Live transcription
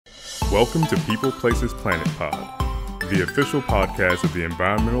Welcome to People, Places, Planet Pod, the official podcast of the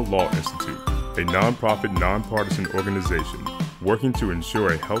Environmental Law Institute, a nonprofit, nonpartisan organization working to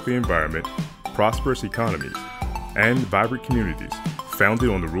ensure a healthy environment, prosperous economies, and vibrant communities founded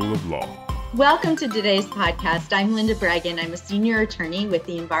on the rule of law. Welcome to today's podcast. I'm Linda Bregan. I'm a senior attorney with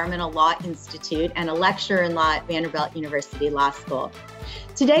the Environmental Law Institute and a lecturer in law at Vanderbilt University Law School.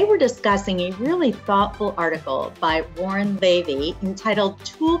 Today, we're discussing a really thoughtful article by Warren Lavey entitled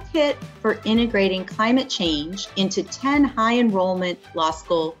Toolkit for Integrating Climate Change into 10 High-Enrollment Law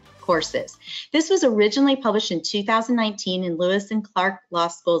School Courses. This was originally published in 2019 in Lewis and Clark Law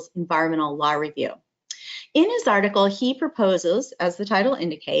School's Environmental Law Review. In his article, he proposes, as the title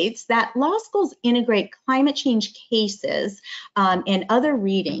indicates, that law schools integrate climate change cases and other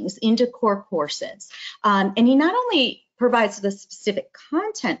readings into core courses. And he not only provides the specific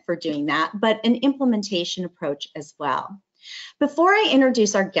content for doing that, but an implementation approach as well. Before I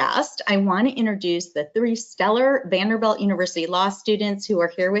introduce our guest, I want to introduce the three stellar Vanderbilt University Law students who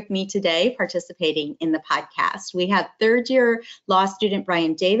are here with me today participating in the podcast. We have third-year law student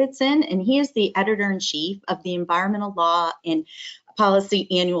Brian Davidson, and he is the editor-in-chief of the Environmental Law and Policy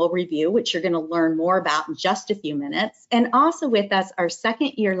Annual Review, which you're going to learn more about in just a few minutes. And also with us are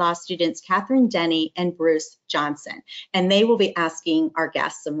second-year law students Catherine Denny and Bruce Johnson, and they will be asking our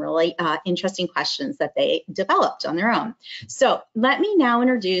guests some really interesting questions that they developed on their own. So let me now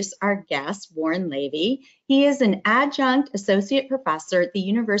introduce our guest, Warren Lavey. He is an adjunct associate professor at the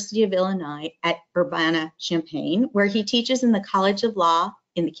University of Illinois at Urbana-Champaign, where he teaches in the College of Law,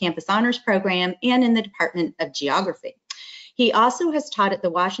 in the Campus Honors Program, and in the Department of Geography. He also has taught at the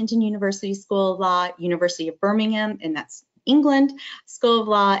Washington University School of Law, University of Birmingham, and that's England, School of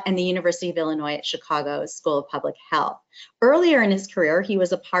Law, and the University of Illinois at Chicago School of Public Health. Earlier in his career, he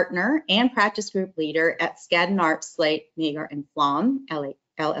was a partner and practice group leader at Skadden Arps, Slate, Meagher, and Flom,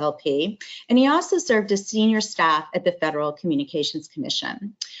 LLP, and he also served as senior staff at the Federal Communications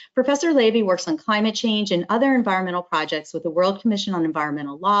Commission. Professor Lavey works on climate change and other environmental projects with the World Commission on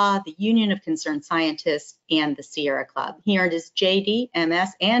Environmental Law, the Union of Concerned Scientists, and the Sierra Club. He earned his JD, MS,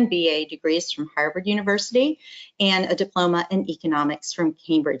 and BA degrees from Harvard University and a diploma in economics from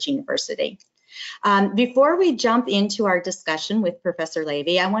Cambridge University. Before we jump into our discussion with Professor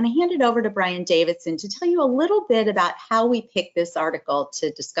Lavey, I want to hand it over to Brian Davidson to tell you a little bit about how we picked this article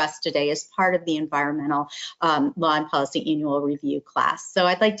to discuss today as part of the Environmental Law and Policy Annual Review class. So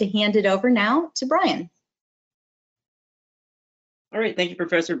I'd like to hand it over now to Brian. All right, thank you,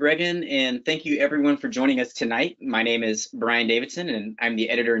 Professor Bregan, and thank you everyone for joining us tonight. My name is Brian Davidson, and I'm the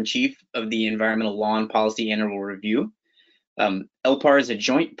editor-in-chief of the Environmental Law and Policy Annual Review. ELPAR is a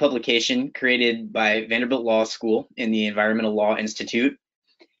joint publication created by Vanderbilt Law School and the Environmental Law Institute.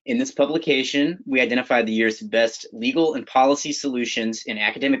 In this publication, we identified the year's best legal and policy solutions in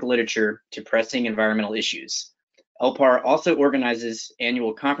academic literature to pressing environmental issues. ELPAR also organizes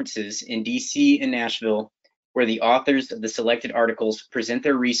annual conferences in DC and Nashville, where the authors of the selected articles present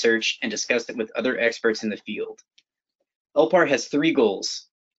their research and discuss it with other experts in the field. ELPAR has three goals.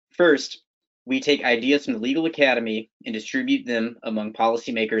 First, we take ideas from the legal academy and distribute them among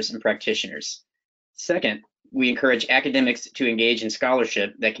policymakers and practitioners. Second, we encourage academics to engage in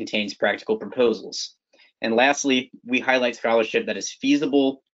scholarship that contains practical proposals. And lastly, we highlight scholarship that is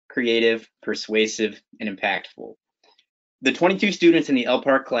feasible, creative, persuasive, and impactful. The 22 students in the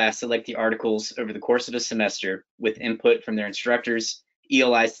ELPAR class select the articles over the course of a semester with input from their instructors,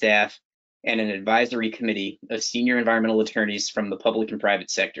 ELI staff, and an advisory committee of senior environmental attorneys from the public and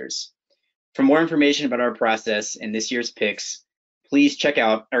private sectors. For more information about our process and this year's picks, please check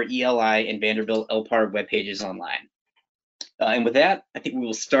out our ELI and Vanderbilt ELPAR webpages online. And with that, I think we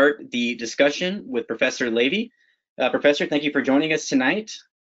will start the discussion with Professor Lavey. Professor, thank you for joining us tonight.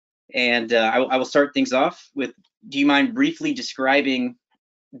 And I will start things off with, do you mind briefly describing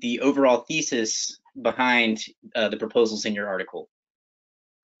the overall thesis behind the proposals in your article?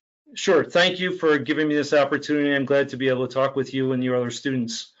 Sure, thank you for giving me this opportunity. I'm glad to be able to talk with you and your other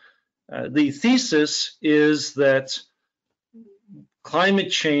students. The thesis is that climate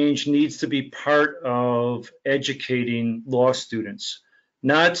change needs to be part of educating law students,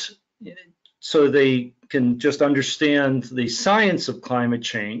 not so they can just understand the science of climate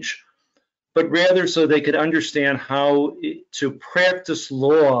change, but rather so they could understand how to practice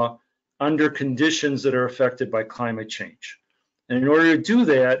law under conditions that are affected by climate change. And in order to do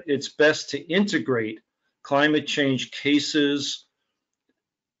that, it's best to integrate climate change cases,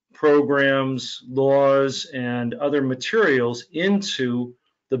 programs, laws, and other materials into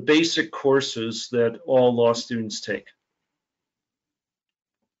the basic courses that all law students take.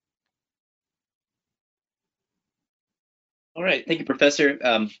 All right, thank you, Professor.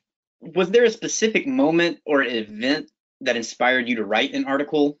 Was there a specific moment or event that inspired you to write an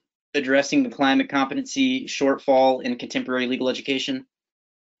article addressing the climate competency shortfall in contemporary legal education?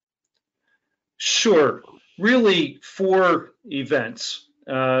 Sure. Really, 4 events.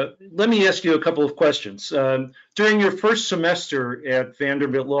 Let me ask you a couple of questions. During your first semester at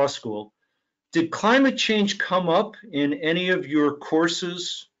Vanderbilt Law School, did climate change come up in any of your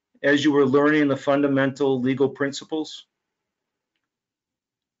courses as you were learning the fundamental legal principles?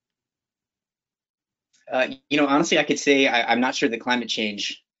 Honestly, I could say I'm not sure that climate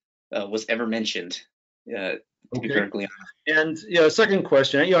change was ever mentioned, to be Okay. perfectly honest. And second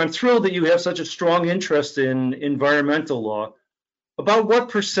question, I'm thrilled that you have such a strong interest in environmental law. About what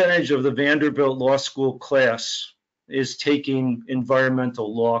percentage of the Vanderbilt Law School class is taking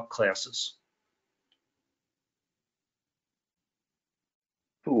environmental law classes?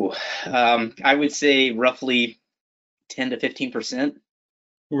 Ooh, I would say roughly 10 to 15%.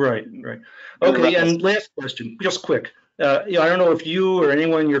 Right. Really Okay, rough and estimate. last question, just quick. I don't know if you or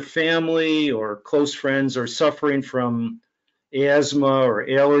anyone in your family or close friends are suffering from asthma or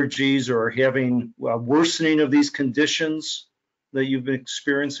allergies or are having worsening of these conditions that you've been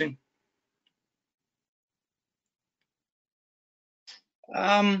experiencing?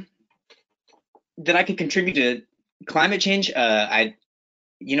 That I could contribute to climate change? I'm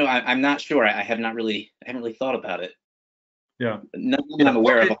not sure. I haven't really thought about it. Yeah. Nothing that Yeah, I'm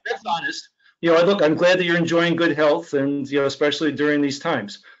aware okay, of. that's honest. I'm glad that you're enjoying good health and, especially during these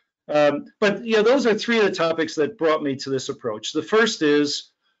times. But those are 3 of the topics that brought me to this approach. The first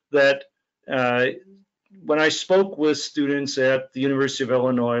is that when I spoke with students at the University of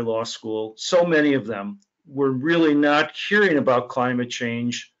Illinois Law School, so many of them were really not hearing about climate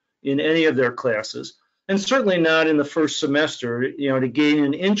change in any of their classes, and certainly not in the first semester, to gain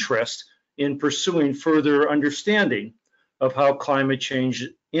an interest in pursuing further understanding of how climate change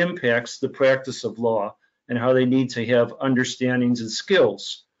impacts the practice of law and how they need to have understandings and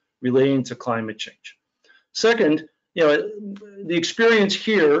skills relating to climate change. Second, the experience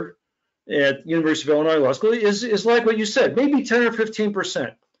here at University of Illinois Law School is like what you said, maybe 10 or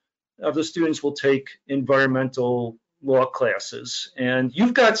 15% of the students will take environmental law classes. And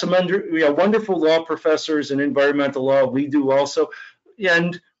you've got some wonderful law professors in environmental law. We do also.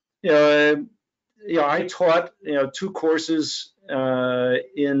 And I taught 2 courses at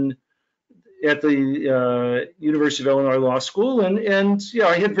the University of Illinois Law School, and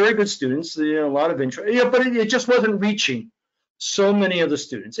I had very good students, a lot of interest, but it just wasn't reaching so many of the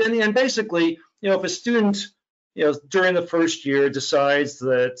students. And basically, if a student, during the first year decides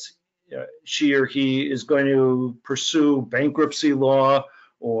that she or he is going to pursue bankruptcy law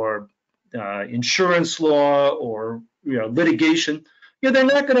or insurance law or litigation, they're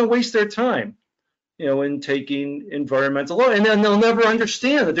not going to waste their time, in taking environmental law, and then they'll never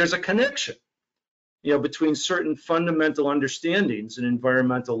understand that there's a connection, between certain fundamental understandings in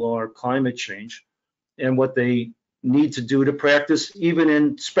environmental law or climate change and what they need to do to practice, even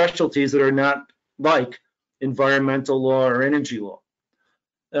in specialties that are not like environmental law or energy law.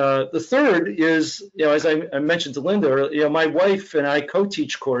 The third is, as I mentioned to Linda, my wife and I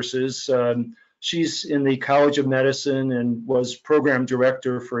co-teach courses. She's in the College of Medicine and was program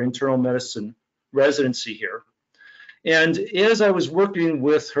director for internal medicine residency here. And as I was working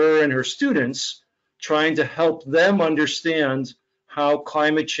with her and her students, trying to help them understand how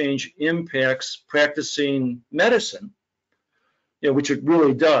climate change impacts practicing medicine, which it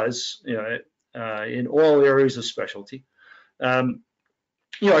really does, in all areas of specialty, I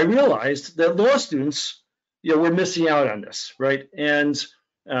realized that law students, were missing out on this, right? And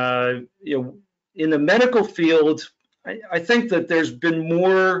in the medical field, I think that there's been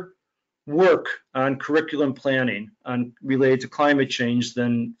more work on curriculum planning related to climate change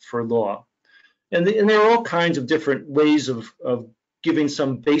than for law. And there are all kinds of different ways of giving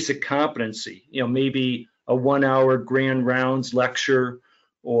some basic competency, maybe a 1-hour grand rounds lecture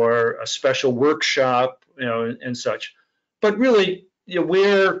or a special workshop, and such. But really,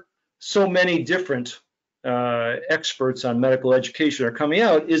 where so many different experts on medical education are coming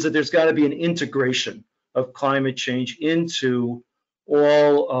out is that there's got to be an integration of climate change into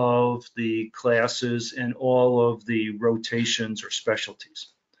all of the classes and all of the rotations or specialties.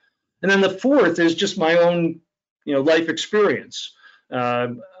 And then the fourth is just my own, life experience.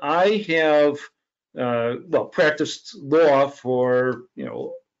 I have, practiced law for,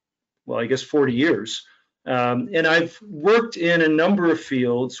 I guess 40 years. And I've worked in a number of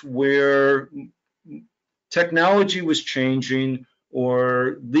fields where technology was changing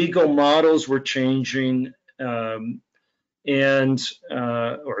or legal models were changing, or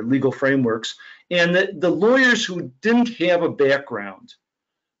legal frameworks. And the lawyers who didn't have a background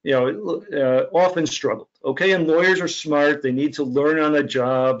often struggled. Okay, and lawyers are smart. They need to learn on the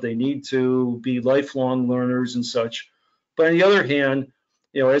job. They need to be lifelong learners and such. But on the other hand,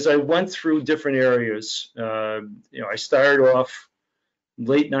 as I went through different areas, I started off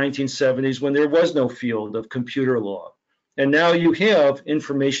late 1970s when there was no field of computer law. And now you have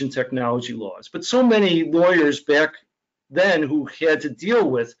information technology laws. But so many lawyers back then who had to deal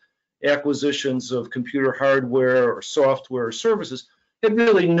with acquisitions of computer hardware or software or services had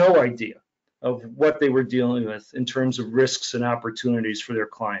really no idea of what they were dealing with in terms of risks and opportunities for their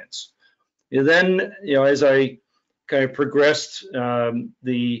clients. And then, as I kind of progressed,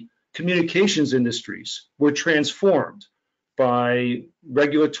 the communications industries were transformed by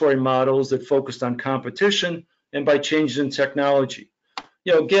regulatory models that focused on competition and by changes in technology.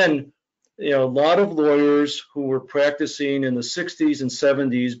 Again, a lot of lawyers who were practicing in the 60s and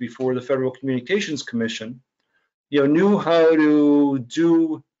 70s before the Federal Communications Commission, knew how to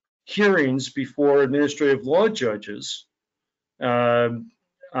do hearings before administrative law judges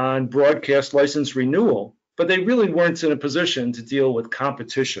on broadcast license renewal, but they really weren't in a position to deal with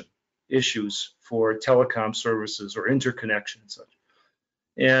competition issues for telecom services or interconnection and such.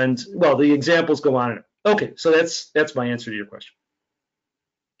 And well, the examples go on and on. Okay, so that's my answer to your question.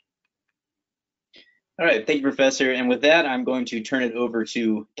 All right, thank you, Professor. And with that, I'm going to turn it over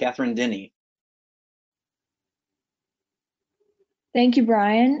to Catherine Denny. Thank you,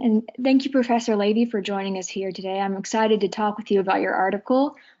 Brian, and thank you, Professor Lavey, for joining us here today. I'm excited to talk with you about your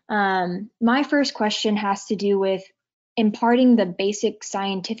article. My first question has to do with imparting the basic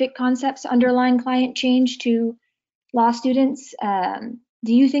scientific concepts underlying climate change to law students.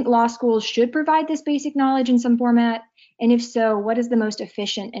 Do you think law schools should provide this basic knowledge in some format? And if so, what is the most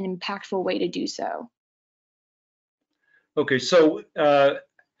efficient and impactful way to do so? Okay, so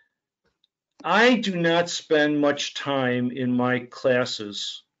I do not spend much time in my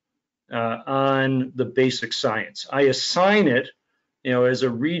classes on the basic science. I assign it, as a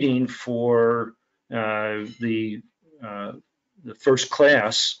reading for the first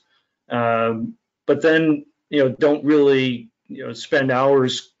class, but then, don't really, spend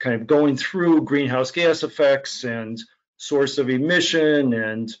hours kind of going through greenhouse gas effects and source of emission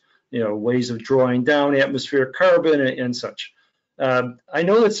and, ways of drawing down atmospheric carbon and such. I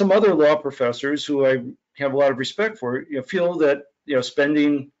know that some other law professors who I have a lot of respect for, feel that,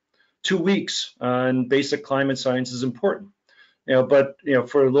 spending 2 weeks on basic climate science is important. But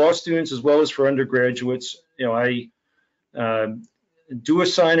for law students as well as for undergraduates, I do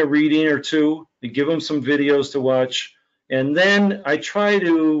assign a reading or two, I give them some videos to watch, and then I try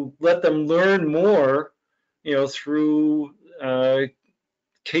to let them learn more, through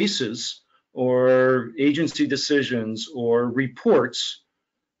cases or agency decisions or reports,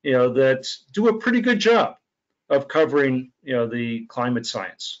 that do a pretty good job of covering, the climate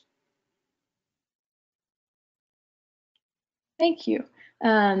science. Thank you.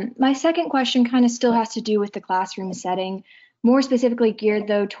 My second question kind of still has to do with the classroom setting, more specifically geared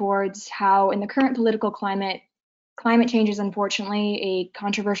though towards how in the current political climate change is unfortunately a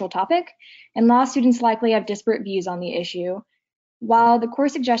controversial topic, and law students likely have disparate views on the issue. While the core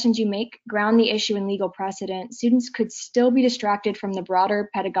suggestions you make ground the issue in legal precedent, students could still be distracted from the broader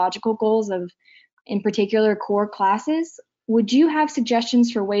pedagogical goals of, in particular, core classes. Would you have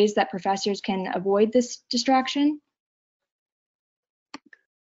suggestions for ways that professors can avoid this distraction?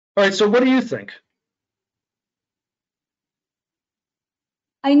 All right, so what do you think?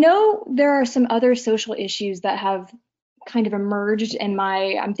 I know there are some other social issues that have kind of emerged in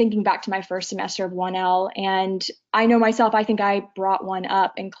I'm thinking back to my first semester of 1L, and I know myself, I think I brought one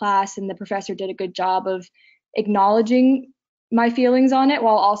up in class and the professor did a good job of acknowledging my feelings on it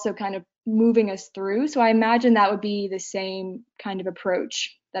while also kind of moving us through. So I imagine that would be the same kind of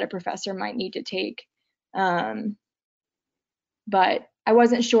approach that a professor might need to take. But I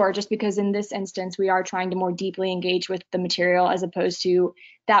wasn't sure, just because in this instance we are trying to more deeply engage with the material, as opposed to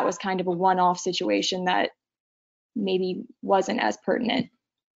that was kind of a one-off situation that maybe wasn't as pertinent.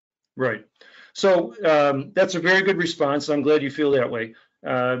 Right. So that's a very good response. I'm glad you feel that way.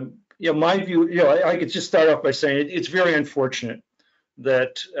 My view, I could just start off by saying it's very unfortunate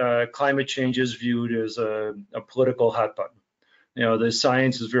that climate change is viewed as a political hot button. The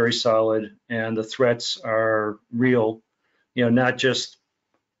science is very solid and the threats are real, not just,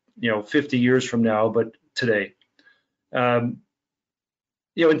 50 years from now, but today. In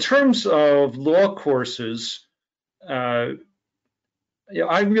terms of law courses, I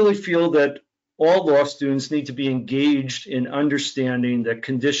really feel that all law students need to be engaged in understanding that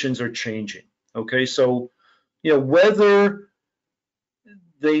conditions are changing. Okay, so whether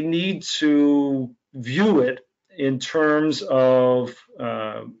they need to view it in terms of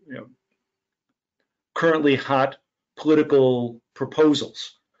currently hot political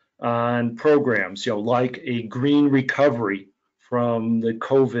proposals on programs, like a green recovery from the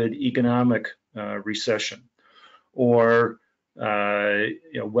COVID economic recession, or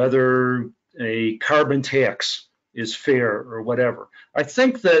whether a carbon tax is fair or whatever. I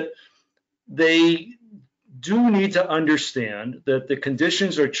think that they do need to understand that the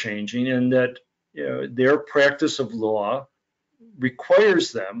conditions are changing and that their practice of law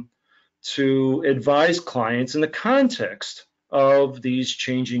requires them to advise clients in the context of these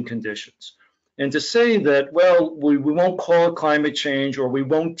changing conditions. And to say that, well, we won't call it climate change or we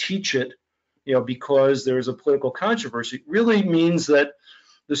won't teach it, because there's a political controversy, really means that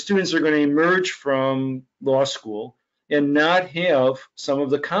the students are going to emerge from law school and not have some of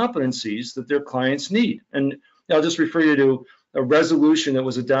the competencies that their clients need. And I'll just refer you to a resolution that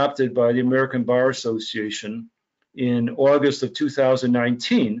was adopted by the American Bar Association in August of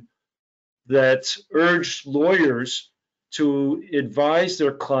 2019 that urged lawyers to advise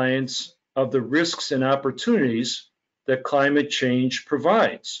their clients of the risks and opportunities that climate change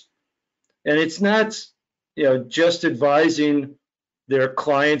provides. And it's not, just advising their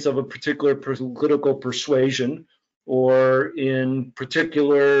clients of a particular political persuasion or in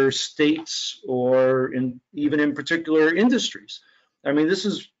particular states or even in particular industries. I mean, this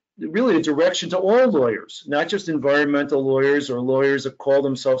is really a direction to all lawyers, not just environmental lawyers or lawyers that call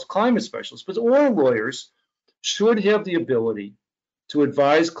themselves climate specialists, but all lawyers should have the ability to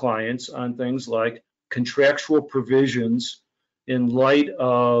advise clients on things like contractual provisions in light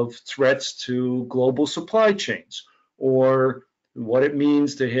of threats to global supply chains, or what it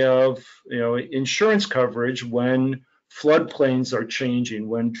means to have insurance coverage when floodplains are changing,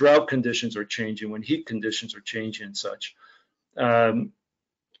 when drought conditions are changing, when heat conditions are changing and such. The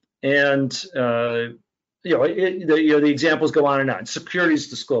examples go on and on. Securities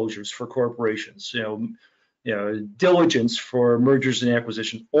disclosures for corporations, diligence for mergers and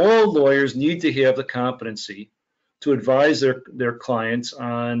acquisitions. All lawyers need to have the competency to advise their clients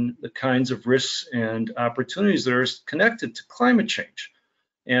on the kinds of risks and opportunities that are connected to climate change.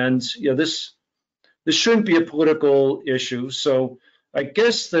 And this shouldn't be a political issue. So I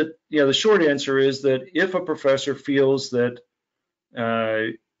guess that the short answer is that if a professor feels that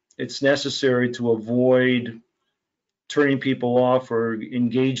it's necessary to avoid turning people off or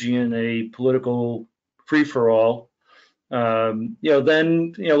engaging in a political free-for-all,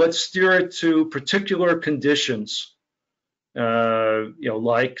 then let's steer it to particular conditions,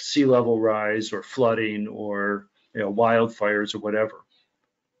 like sea level rise or flooding or wildfires or whatever.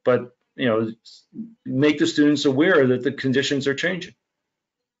 But make the students aware that the conditions are changing.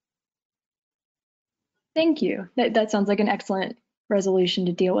 Thank you. That sounds like an excellent resolution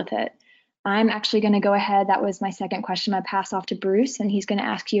to deal with it. I'm actually going to go ahead. That was my second question. I pass off to Bruce, and he's going to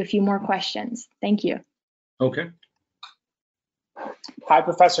ask you a few more questions. Thank you. Okay. Hi,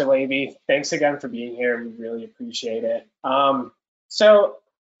 Professor Lavey. Thanks again for being here. We really appreciate it. So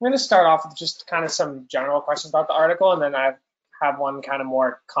I'm going to start off with just kind of some general questions about the article, and then I have one kind of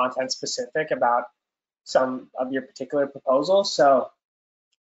more content specific about some of your particular proposals. So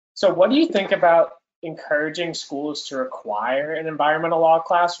what do you think about encouraging schools to require an environmental law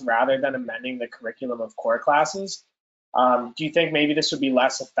class rather than amending the curriculum of core classes? Do you think maybe this would be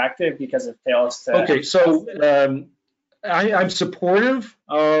less effective because it fails to? Okay, so I'm supportive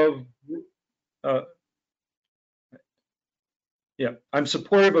of I'm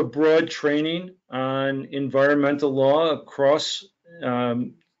supportive of broad training on environmental law across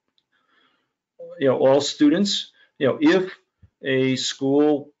all students. If a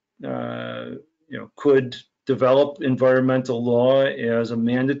school could develop environmental law as a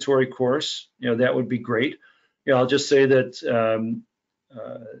mandatory course, that would be great. I'll just say that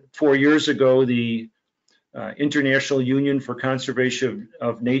 4 years ago, the International Union for Conservation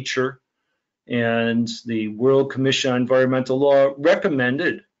of Nature and the World Commission on Environmental Law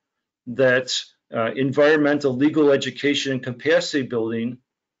recommended that environmental legal education and capacity building,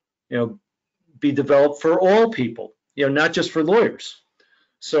 be developed for all people, not just for lawyers.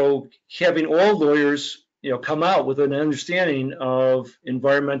 So having all lawyers, come out with an understanding of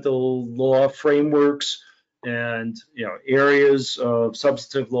environmental law frameworks and areas of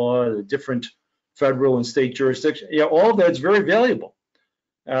substantive law, the different federal and state jurisdictions, all of that's very valuable.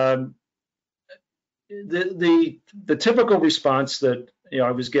 The typical response that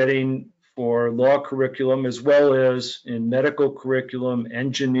I was getting for law curriculum, as well as in medical curriculum,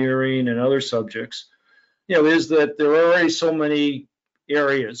 engineering, and other subjects, is that there are already so many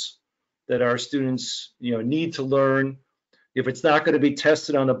areas that our students need to learn. If it's not going to be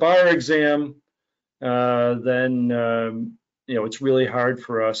tested on the bar exam, then it's really hard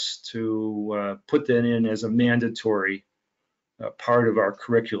for us to put that in as a mandatory part of our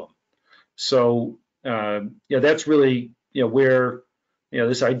curriculum. So that's really where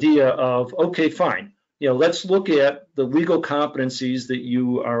this idea of, okay, fine, let's look at the legal competencies that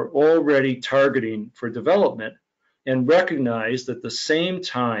you are already targeting for development and recognize that the same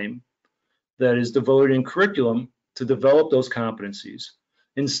time that is devoted in curriculum to develop those competencies,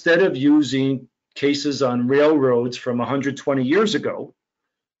 instead of using cases on railroads from 120 years ago,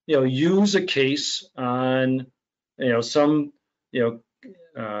 use a case on some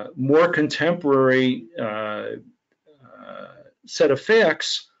more contemporary set of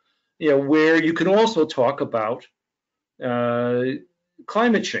facts, where you can also talk about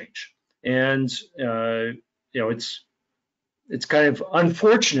climate change. And it's kind of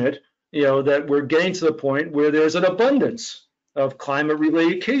unfortunate that we're getting to the point where there's an abundance of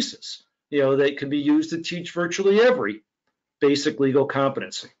climate-related cases that can be used to teach virtually every basic legal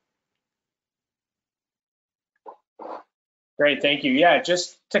competency. Great, thank you. Yeah,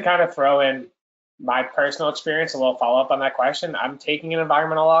 just to kind of throw in my personal experience, a little follow-up on that question. I'm taking an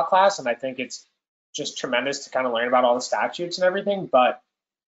environmental law class, and I think it's just tremendous to kind of learn about all the statutes and everything. But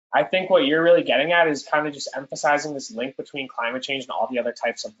I think what you're really getting at is kind of just emphasizing this link between climate change and all the other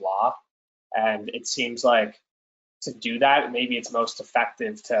types of law. And it seems like to do that, maybe it's most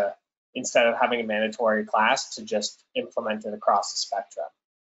effective to, instead of having a mandatory class, to just implement it across the spectrum.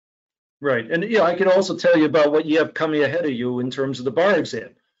 Right, and I can also tell you about what you have coming ahead of you in terms of the bar exam.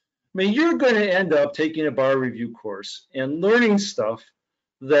 I mean, you're going to end up taking a bar review course and learning stuff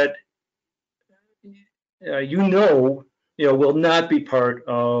that will not be part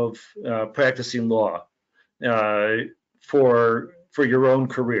of practicing law for your own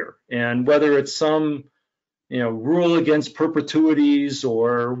career. And whether it's some rule against perpetuities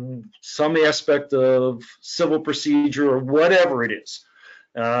or some aspect of civil procedure or whatever it is,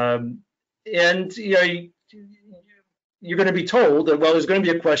 and you're going to be told that, well, there's going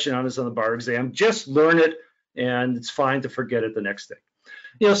to be a question on this on the bar exam. Just learn it, and it's fine to forget it the next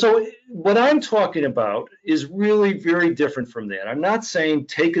day. So what I'm talking about is really very different from that. I'm not saying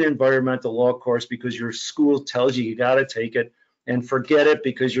take an environmental law course because your school tells you got to take it, and forget it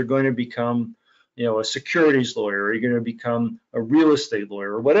because you're going to become, a securities lawyer, or you're going to become a real estate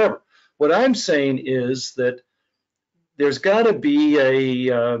lawyer, or whatever. What I'm saying is that there's got to be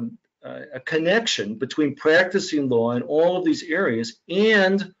a connection between practicing law in all of these areas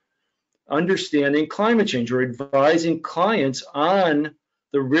and understanding climate change, or advising clients on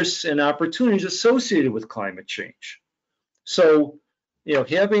the risks and opportunities associated with climate change. So,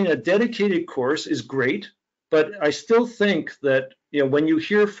 having a dedicated course is great, but I still think that, when you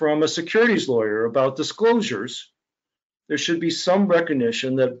hear from a securities lawyer about disclosures, there should be some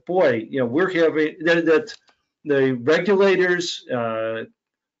recognition that, boy, we're having that the regulators,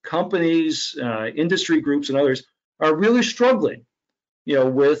 companies, industry groups, and others are really struggling,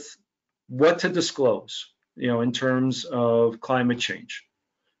 with what to disclose, in terms of climate change,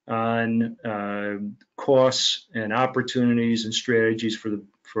 on costs and opportunities and strategies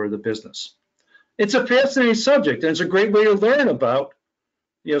for the business. It's a fascinating subject, and it's a great way to learn about,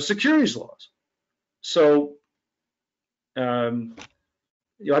 securities laws. So, I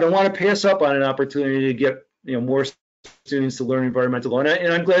don't want to pass up on an opportunity to get, more students to learn environmental law,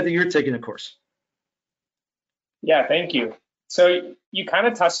 and I'm glad that you're taking the course. Yeah, thank you. So you kind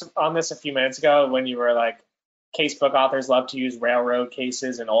of touched on this a few minutes ago when you were like, casebook authors love to use railroad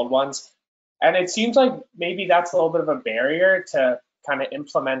cases and old ones. And it seems like maybe that's a little bit of a barrier to kind of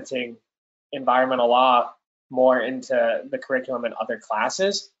implementing environmental law more into the curriculum and other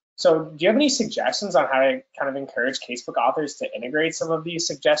classes. So do you have any suggestions on how to kind of encourage casebook authors to integrate some of these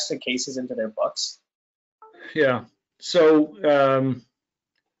suggested cases into their books? Yeah, so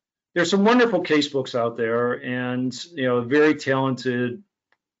there's some wonderful casebooks out there, and very talented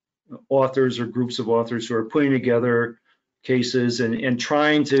authors or groups of authors who are putting together cases and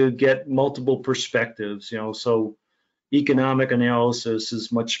trying to get multiple perspectives. So economic analysis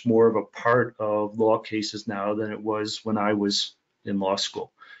is much more of a part of law cases now than it was when I was in law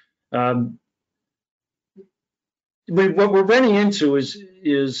school. What we're running into is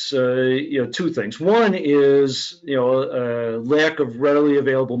two things. One is a lack of readily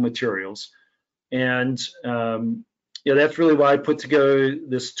available materials, and that's really why I put together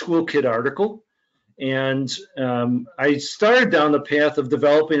this Toolkit article. And I started down the path of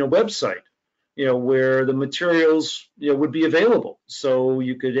developing a website, where the materials would be available, so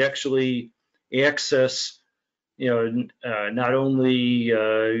you could actually access not only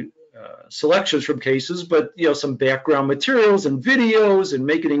selections from cases, but some background materials and videos and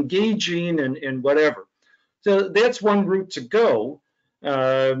make it engaging and whatever. So that's one route to go.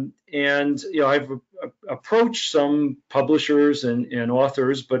 And I've approached some publishers and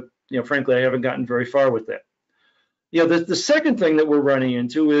authors, but frankly, I haven't gotten very far with that. The second thing that we're running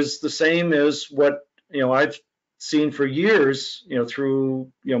into is the same as what I've seen for years,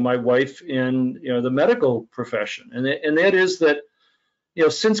 through my wife in the medical profession, and that is that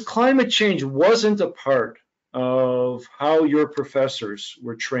since climate change wasn't a part of how your professors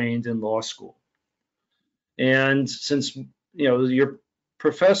were trained in law school, and since your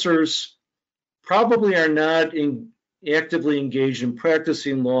professors probably are not actively engaged in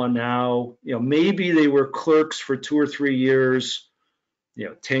practicing law now, maybe they were clerks for 2 or 3 years,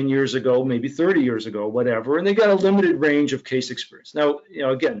 10 years ago, maybe 30 years ago, whatever, and they got a limited range of case experience. Now,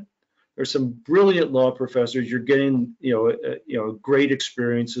 again, there's some brilliant law professors. You're getting, great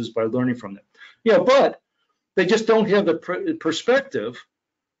experiences by learning from them. But they just don't have the perspective,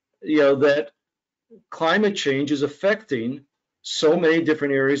 that climate change is affecting so many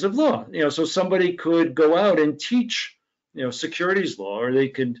different areas of law. So somebody could go out and teach, securities law, or they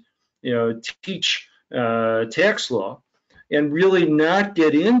could, teach tax law, and really not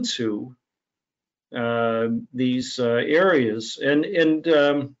get into these areas. I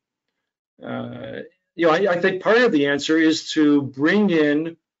think part of the answer is to bring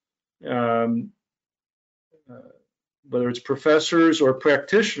in, whether it's professors or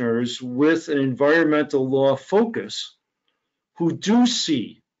practitioners with an environmental law focus, who do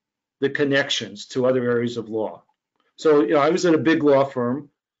see the connections to other areas of law. So, I was at a big law firm,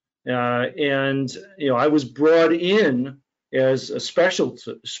 and I was brought in as a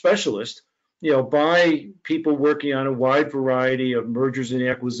specialist, by people working on a wide variety of mergers and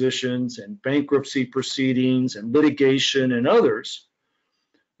acquisitions and bankruptcy proceedings and litigation and others,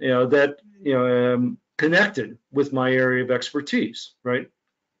 that connected with my area of expertise, right?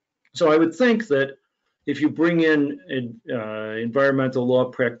 So I would think that if you bring in environmental law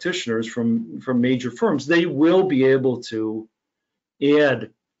practitioners from major firms, they will be able to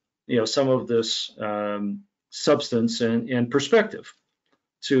add, some of this substance and perspective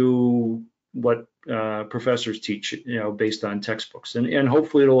to what professors teach, based on textbooks, and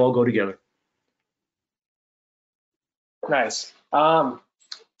hopefully it'll all go together. Nice.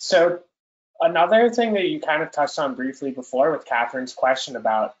 So another thing that you kind of touched on briefly before with Catherine's question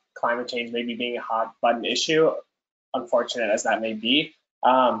about climate change maybe being a hot button issue, unfortunate as that may be,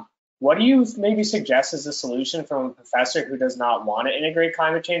 what do you maybe suggest as a solution from a professor who does not want to integrate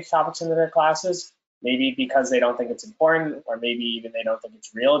climate change topics into their classes? Maybe because they don't think it's important, or maybe even they don't think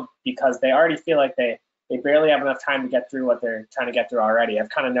it's real, because they already feel like they barely have enough time to get through what they're trying to get through already. I've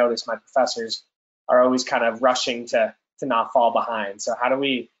kind of noticed my professors are always kind of rushing to not fall behind. So how do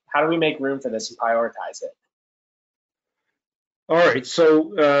we make room for this and prioritize it? All right,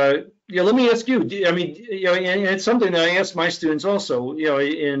 so let me ask you. I mean, and it's something that I ask my students also.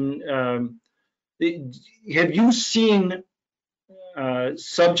 Have you seen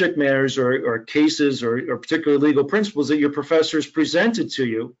subject matters or cases or particular legal principles that your professors presented to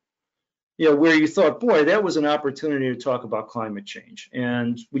you, where you thought, boy, that was an opportunity to talk about climate change,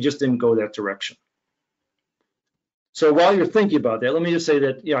 and we just didn't go that direction? So while you're thinking about that, let me just say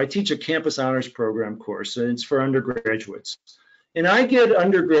that I teach a campus honors program course, and it's for undergraduates. And I get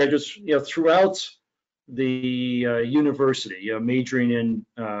undergraduates throughout the university, majoring in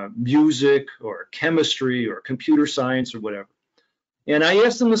music or chemistry or computer science or whatever. And I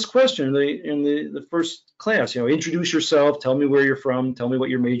asked them this question in the first class, introduce yourself, tell me where you're from, tell me what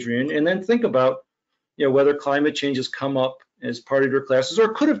you're majoring in, and then think about whether climate change has come up as part of your classes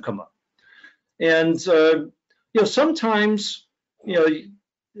or could have come up. And sometimes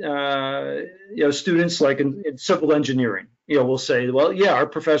students like in civil engineering, will say, well, yeah, our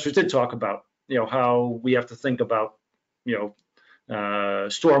professors did talk about how we have to think about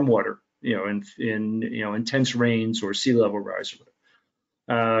stormwater, in intense rains or sea level rise.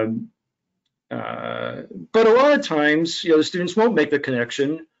 But a lot of times, the students won't make the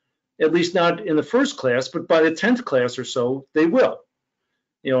connection, at least not in the first class, but by the 10th class or so, they will.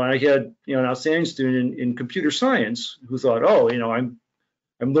 I had an outstanding student in computer science who thought, oh,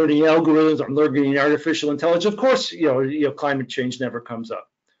 I'm learning algorithms, I'm learning artificial intelligence. Of course, climate change never comes up.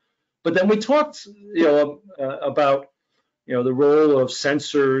 But then we talked, about, the role of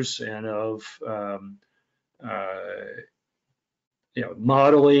sensors and of,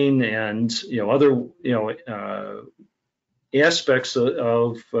 modeling and, other, aspects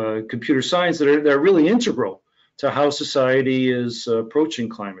of computer science that are really integral to how society is approaching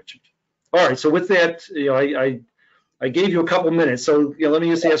climate change. All right, so with that, I gave you a couple minutes, so let me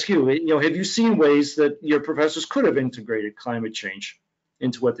just ask you, have you seen ways that your professors could have integrated climate change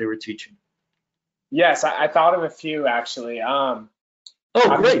into what they were teaching? Yes, I thought of a few actually. Oh,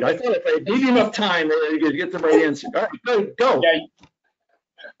 great. I thought if I gave you enough time, you could get the right answer. All right, go.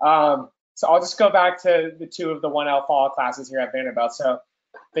 Yeah. So I'll just go back to the two of the 1L fall classes here at Vanderbilt. So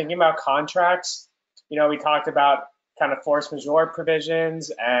thinking about contracts, we talked about kind of force majeure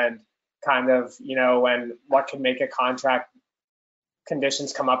provisions and kind of, when what can make a contract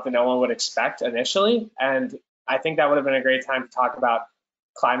conditions come up that no one would expect initially. And I think that would have been a great time to talk about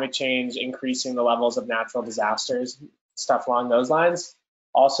climate change, increasing the levels of natural disasters, stuff along those lines.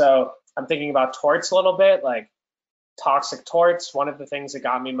 Also, I'm thinking about torts a little bit, like toxic torts. One of the things that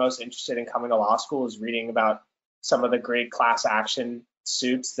got me most interested in coming to law school is reading about some of the great class action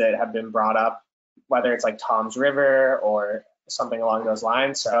suits that have been brought up, whether it's like Tom's River or something along those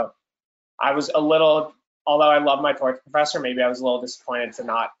lines. So I was a little, although I love my torts professor, maybe I was a little disappointed to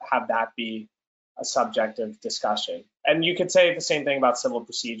not have that be a subject of discussion. And you could say the same thing about civil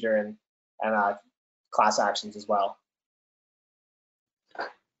procedure and class actions as well.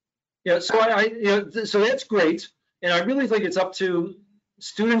 Yeah, so so that's great. And I really think it's up to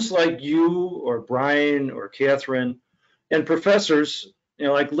students like you or Brian or Catherine and professors,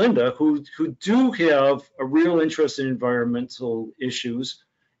 like Linda, who do have a real interest in environmental issues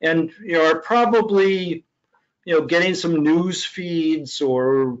and are probably getting some news feeds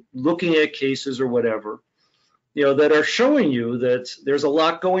or looking at cases or whatever, that are showing you that there's a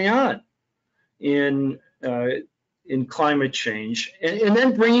lot going on in climate change, and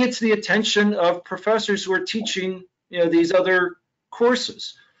then bringing it to the attention of professors who are teaching these other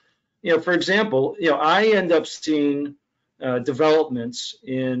courses. For example, I end up seeing developments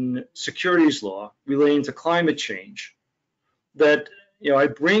in securities law relating to climate change that I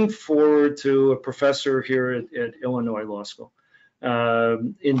bring forward to a professor here at Illinois Law School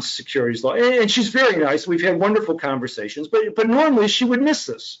in securities law, and she's very nice. We've had wonderful conversations, but normally she would miss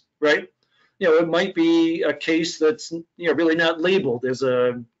this, right? It might be a case that's really not labeled as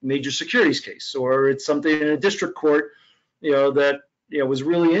a major securities case, or it's something in a district court that was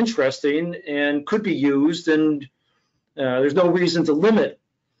really interesting and could be used, and there's no reason to limit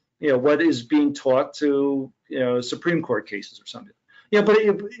what is being taught to Supreme Court cases or something. But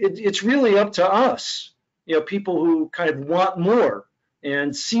it's really up to us, people who kind of want more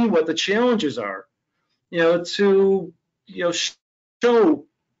and see what the challenges are, to show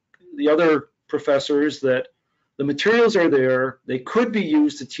the other professors that the materials are there, they could be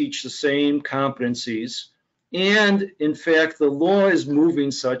used to teach the same competencies, and in fact the law is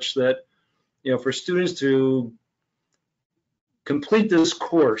moving such that for students to complete this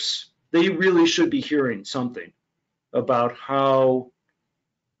course, they really should be hearing something about how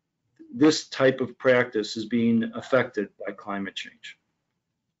this type of practice is being affected by climate change.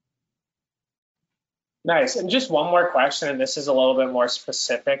 Nice. And just one more question, and this is a little bit more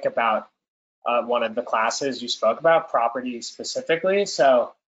specific about one of the classes you spoke about, property specifically.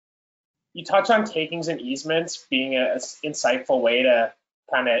 So you touch on takings and easements being an insightful way to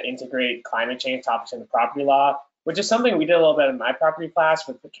kind of integrate climate change topics into property law, which is something we did a little bit in my property class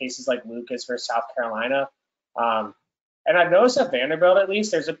with the cases like Lucas versus South Carolina. And I've noticed at Vanderbilt, at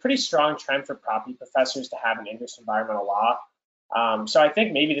least, there's a pretty strong trend for property professors to have an interest in environmental law. So I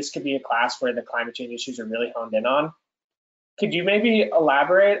think maybe this could be a class where the climate change issues are really honed in on. Could you maybe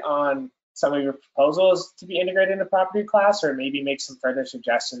elaborate on some of your proposals to be integrated into property class, or maybe make some further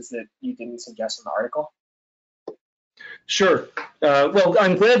suggestions that you didn't suggest in the article? Sure. Well,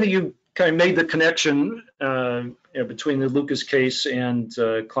 I'm glad that you kind of made the connection between the Lucas case and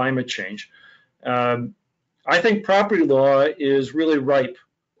climate change. I think property law is really ripe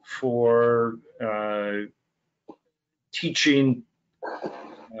for teaching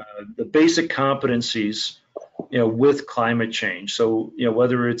the basic competencies with climate change. So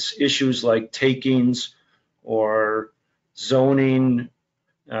whether it's issues like takings or zoning,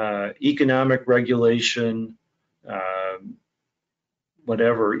 economic regulation,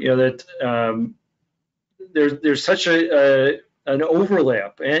 whatever, that there's such an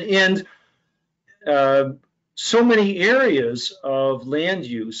overlap, and so many areas of land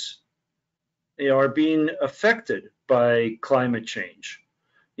use are being affected by climate change.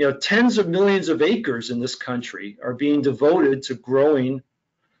 Tens of millions of acres in this country are being devoted to growing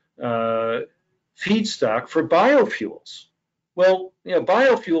feedstock for biofuels. Well,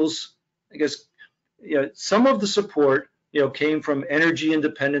 biofuels, I guess, some of the support, came from energy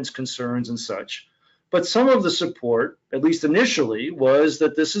independence concerns and such, but some of the support, at least initially, was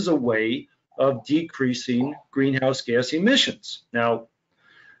that this is a way of decreasing greenhouse gas emissions. Now,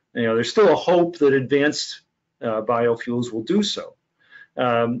 there's still a hope that advanced biofuels will do so.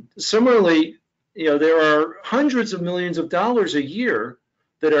 Similarly, there are hundreds of millions of dollars a year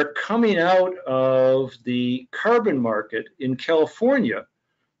that are coming out of the carbon market in California,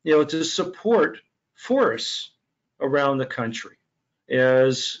 to support forests around the country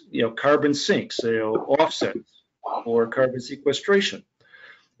as carbon sinks, offsets or carbon sequestration.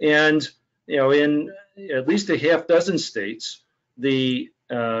 And in at least a half dozen states, the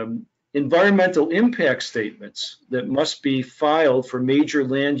environmental impact statements that must be filed for major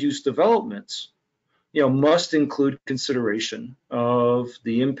land use developments, must include consideration of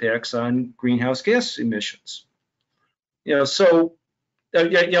the impacts on greenhouse gas emissions. So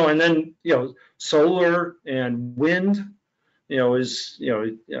and then solar and wind, is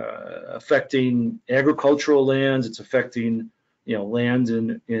affecting agricultural lands. It's affecting land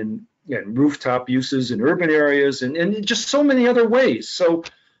in rooftop uses in urban areas, and just so many other ways. So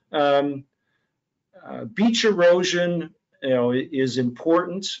beach erosion, is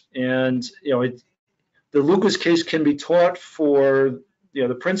important, and the Lucas case can be taught for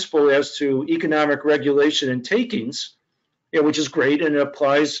the principle as to economic regulation and takings, which is great, and it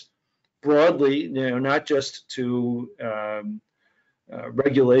applies broadly, not just to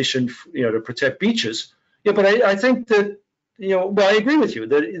regulation, to protect beaches. But I think that, well, I agree with you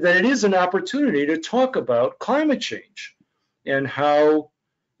that it is an opportunity to talk about climate change and how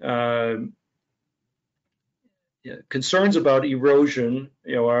concerns about erosion,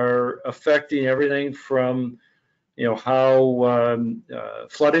 are affecting everything from, how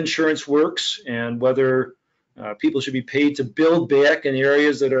flood insurance works and whether people should be paid to build back in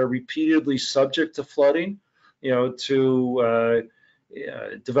areas that are repeatedly subject to flooding, to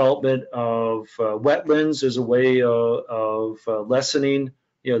development of wetlands as a way of lessening,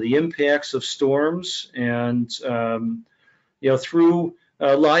 the impacts of storms, and through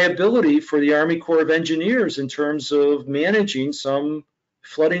liability for the Army Corps of Engineers in terms of managing some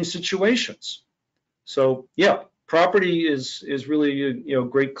flooding situations. So yeah, property is really a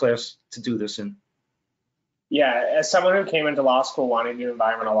great class to do this in. Yeah, as someone who came into law school wanting to do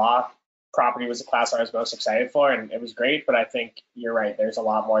environmental law, property was the class I was most excited for, and it was great, but I think you're right, there's a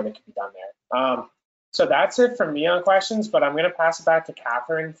lot more that could be done there. So that's it from me on questions, but I'm going to pass it back to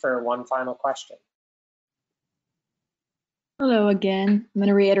Catherine for one final question. Hello again. I'm going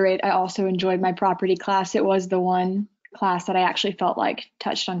to reiterate, I also enjoyed my property class. It was the one class that I actually felt like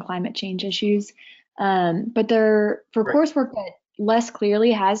touched on climate change issues. But for coursework that less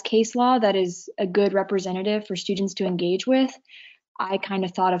clearly has case law that is a good representative for students to engage with, I kind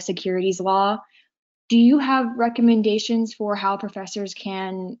of thought of securities law. Do you have recommendations for how professors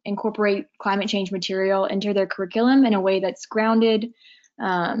can incorporate climate change material into their curriculum in a way that's grounded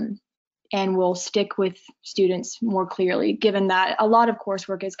and will stick with students more clearly, given that a lot of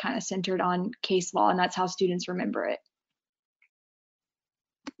coursework is kind of centered on case law and that's how students remember it?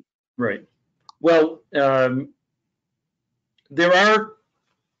 Right. Well, there are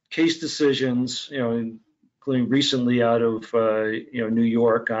case decisions, including recently out of New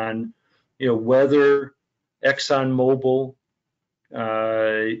York on whether ExxonMobil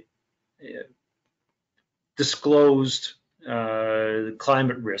disclosed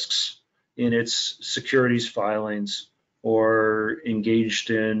climate risks in its securities filings or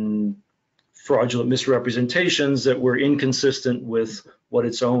engaged in fraudulent misrepresentations that were inconsistent with what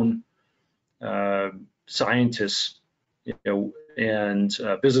its own scientists and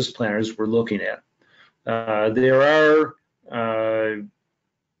business planners were looking at. There are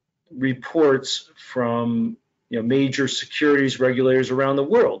reports from major securities regulators around the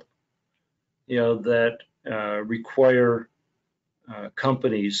world that require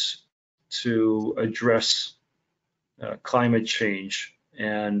companies to address climate change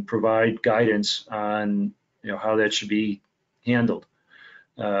and provide guidance on how that should be handled.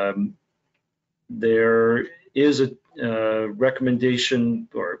 There is a recommendation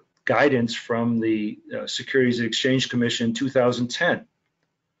or guidance from the Securities and Exchange Commission in 2010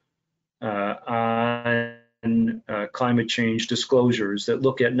 on climate change disclosures that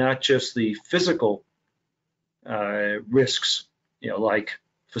look at not just the physical risks, like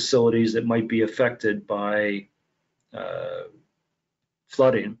facilities that might be affected by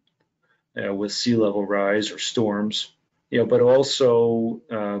flooding with sea level rise or storms, but also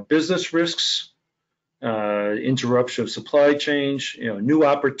business risks, interruption of supply chain, new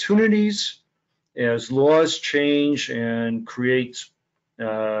opportunities as laws change and create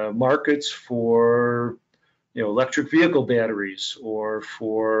markets for electric vehicle batteries or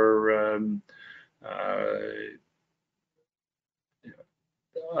for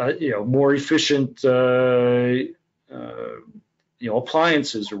more efficient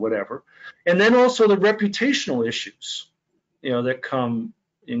appliances or whatever. And then also the reputational issues, that come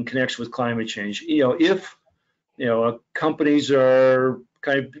in connection with climate change. If companies are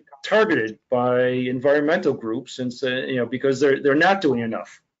kind of targeted by environmental groups and say, because they're not doing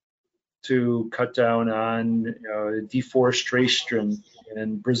enough to cut down on deforestation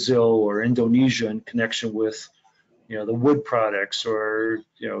in Brazil or Indonesia in connection with the wood products or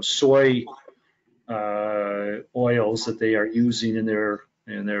soy oils that they are using in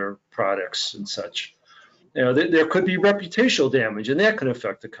their products and such. There could be reputational damage, and that can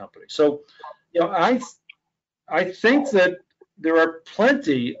affect the company. So, I think that there are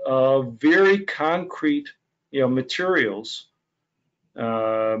plenty of very concrete, materials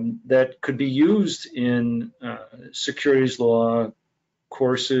that could be used in securities law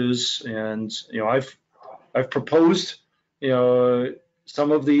courses, and I've proposed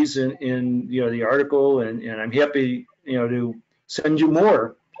some of these in the article, and I'm happy to send you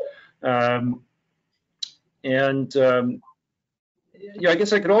more. I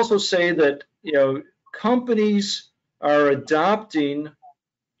guess I could also say that companies are adopting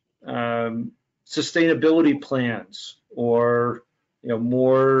sustainability plans, or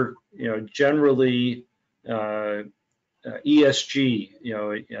more generally ESG,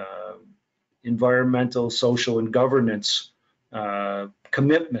 environmental, social, and governance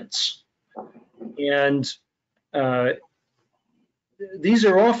commitments, and these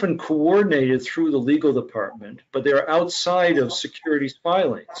are often coordinated through the legal department, but they're outside of securities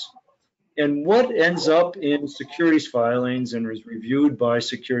filings. And what ends up in securities filings and is reviewed by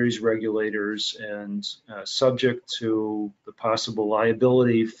securities regulators and subject to the possible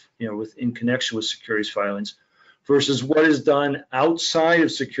liability, in connection with securities filings, versus what is done outside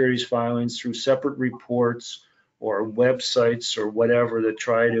of securities filings through separate reports or websites or whatever that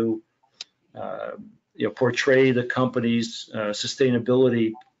try to portray the company's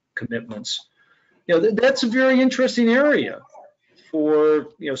sustainability commitments. That's a very interesting area for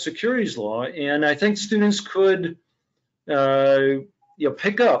securities law, and I think students could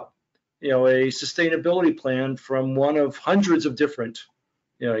pick up a sustainability plan from one of hundreds of different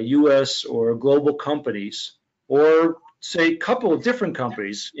U.S. or global companies, or say a couple of different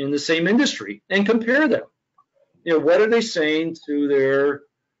companies in the same industry, and compare them. What are they saying to their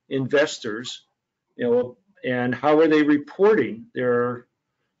investors? And how are they reporting their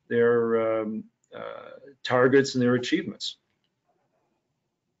targets and their achievements?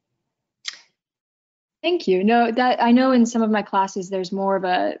 Thank you. No, that I know in some of my classes there's more of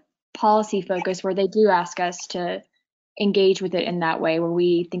a policy focus where they do ask us to engage with it in that way, where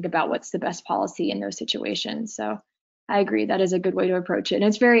we think about what's the best policy in those situations. So I agree, that is a good way to approach it. And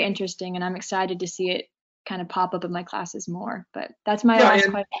it's very interesting, and I'm excited to see it kind of pop up in my classes more. But that's my last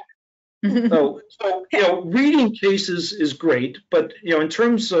question. So reading cases is great, but in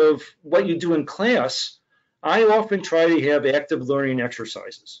terms of what you do in class, I often try to have active learning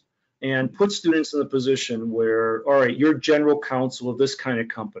exercises and put students in the position where, all right, you're general counsel of this kind of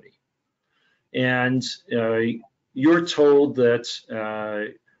company, and you're told that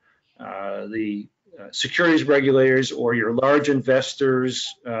the securities regulators or your large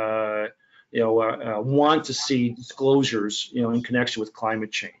investors want to see disclosures in connection with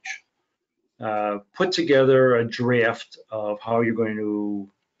climate change. Put together a draft of how you're going to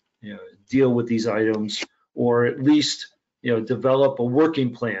deal with these items, or at least develop a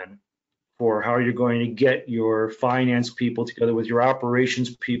working plan for how you're going to get your finance people together with your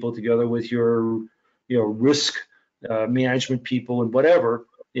operations people, together with your risk management people and whatever,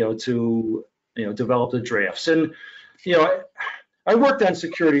 to develop the drafts. And I worked on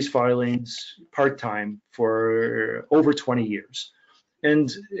securities filings part-time for over 20 years.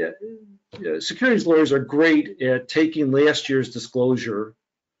 And securities lawyers are great at taking last year's disclosure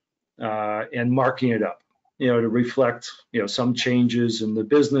and marking it up, to reflect, some changes in the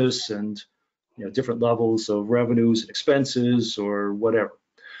business and, different levels of revenues and expenses or whatever.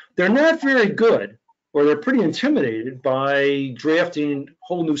 They're not very good, or they're pretty intimidated by drafting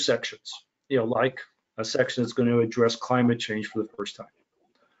whole new sections, like a section that's going to address climate change for the first time.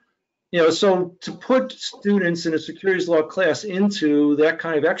 So to put students in a securities law class into that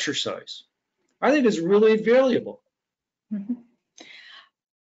kind of exercise, I think is really valuable. Mm-hmm.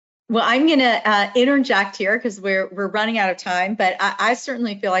 Well, I'm going to interject here because we're running out of time, but I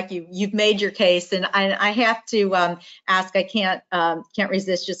certainly feel like you've made your case, and I have to ask. I can't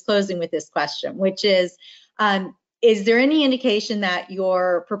resist just closing with this question, which is, is there any indication that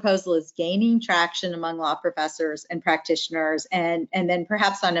your proposal is gaining traction among law professors and practitioners? And then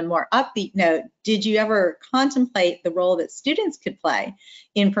perhaps on a more upbeat note, did you ever contemplate the role that students could play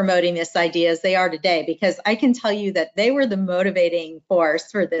in promoting this idea as they are today? Because I can tell you that they were the motivating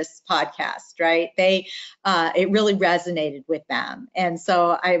force for this podcast, right? It really resonated with them. And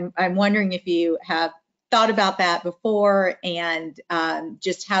so I'm wondering if you have thought about that before, and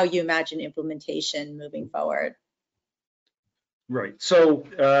just how you imagine implementation moving forward. Right. So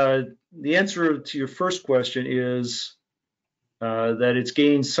the answer to your first question is that it's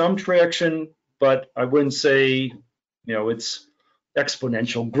gained some traction, but I wouldn't say, it's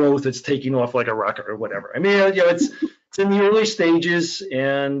exponential growth. It's taking off like a rocket or whatever. I mean, it's in the early stages,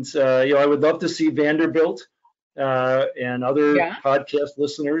 and I would love to see Vanderbilt and other podcast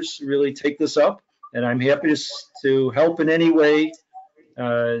listeners really take this up, and I'm happy to help in any way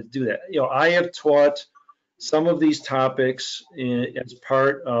do that. I have taught some of these topics as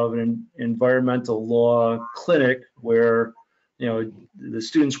part of an environmental law clinic where, the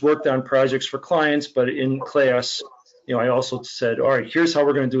students worked on projects for clients, but in class, I also said, all right, here's how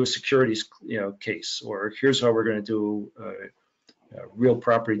we're going to do a securities, case, or here's how we're going to do a real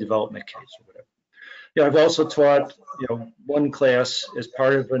property development case or whatever. I've also taught, one class as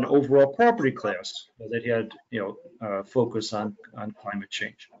part of an overall property class that had, focus on climate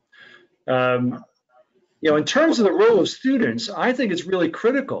change. In terms of the role of students, I think it's really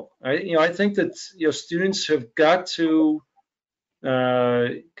critical. I think that students have got to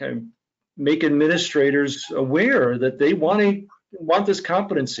kind of make administrators aware that they want this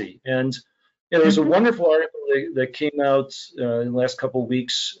competency. And there's a wonderful article that came out in the last couple of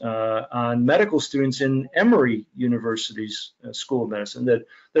weeks on medical students in Emory University's School of Medicine that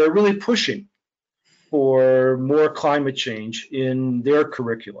are really pushing for more climate change in their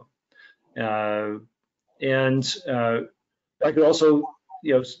curriculum. And I could also,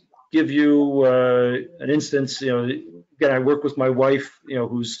 give you an instance. Again, I work with my wife,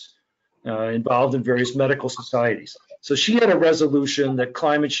 who's involved in various medical societies. So she had a resolution that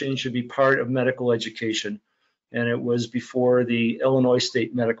climate change should be part of medical education, and it was before the Illinois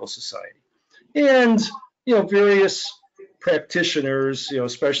State Medical Society. And various practitioners,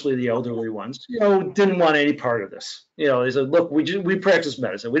 especially the elderly ones, didn't want any part of this. They said, look, we practice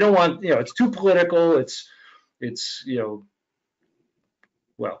medicine. We don't want, it's too political. It's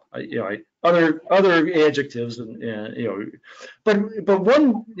other adjectives, and but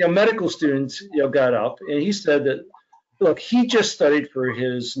one medical student got up and he said that, look, he just studied for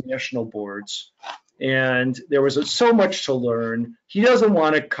his national boards, and there was so much to learn. He doesn't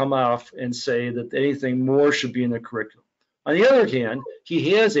want to come off and say that anything more should be in the curriculum. On the other hand,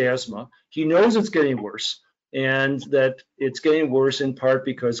 he has asthma. He knows it's getting worse, and that it's getting worse in part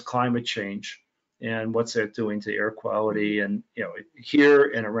because climate change and what's that doing to air quality, and here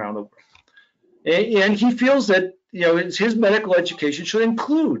and around the world. And he feels that his medical education should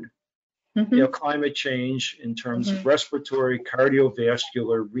include climate change in terms of respiratory,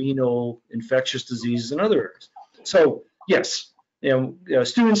 cardiovascular, renal, infectious diseases, and other areas. So yes,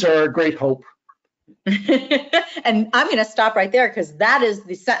 students are a great hope. And I'm going to stop right there, because that is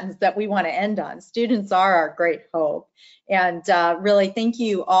the sentence that we want to end on. Students are our great hope. And really, thank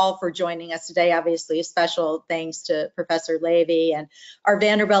you all for joining us today. Obviously, a special thanks to Professor Lavey and our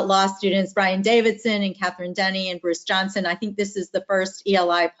Vanderbilt Law students, Brian Davidson and Catherine Denny and Bruce Johnson. I think this is the first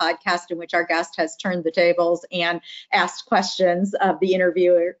ELI podcast in which our guest has turned the tables and asked questions of the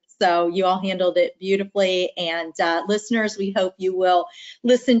interviewer. So you all handled it beautifully. And listeners, we hope you will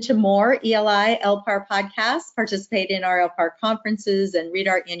listen to more ELI LPAR podcasts, participate in our LPAR conferences, and read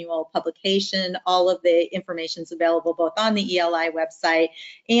our annual publication. All of the information is available both on the ELI website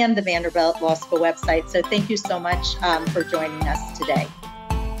and the Vanderbilt Law School website. So thank you so much for joining us today.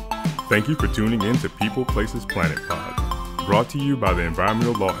 Thank you for tuning in to People, Places, Planet Pod, brought to you by the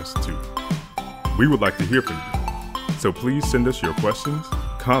Environmental Law Institute. We would like to hear from you, so please send us your questions,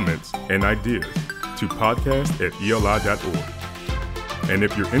 comments, and ideas to podcast@eli.org. And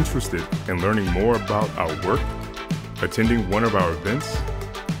if you're interested in learning more about our work, attending one of our events,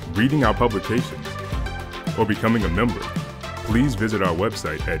 reading our publications, or becoming a member, please visit our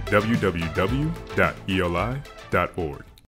website at www.eli.org.